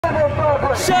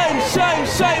Shame, shame,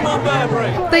 shame on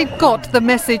Burberry. They've got the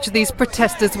message these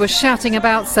protesters were shouting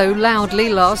about so loudly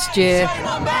last year. Shame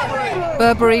on Burberry.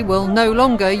 Burberry will no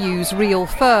longer use real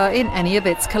fur in any of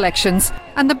its collections,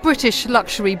 and the British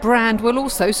luxury brand will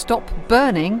also stop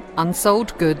burning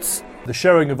unsold goods. The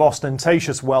showing of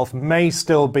ostentatious wealth may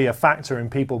still be a factor in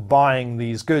people buying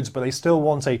these goods, but they still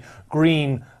want a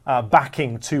green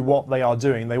backing to what they are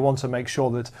doing. They want to make sure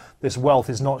that this wealth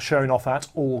is not shown off at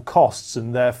all costs,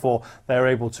 and therefore they're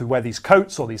able to wear these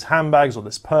coats or these handbags or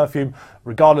this perfume,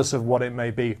 regardless of what it may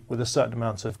be, with a certain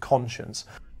amount of conscience.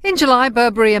 In July,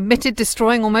 Burberry admitted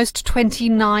destroying almost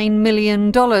 $29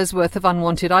 million worth of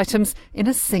unwanted items in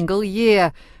a single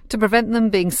year to prevent them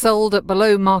being sold at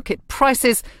below market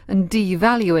prices and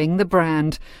devaluing the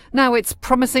brand. Now it's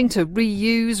promising to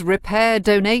reuse, repair,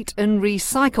 donate and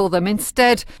recycle them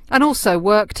instead, and also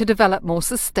work to develop more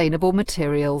sustainable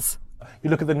materials. You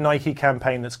look at the Nike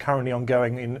campaign that's currently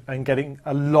ongoing and getting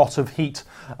a lot of heat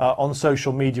on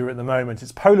social media at the moment.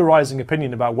 It's polarising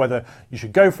opinion about whether you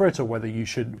should go for it or whether you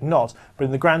should not. But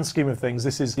in the grand scheme of things,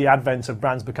 this is the advent of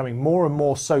brands becoming more and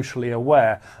more socially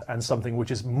aware, and something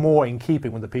which is more in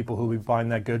keeping with the people who will be buying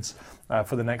their goods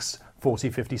for the next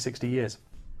 40, 50, 60 years.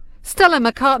 Stella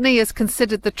McCartney is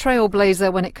considered the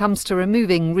trailblazer when it comes to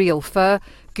removing real fur.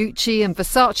 Gucci and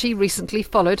Versace recently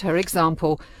followed her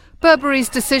example. Burberry's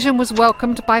decision was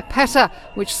welcomed by PETA,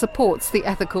 which supports the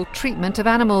ethical treatment of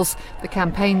animals. The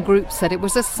campaign group said it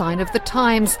was a sign of the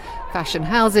times. Fashion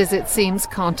houses, it seems,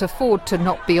 can't afford to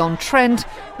not be on trend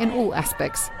in all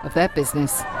aspects of their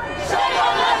business.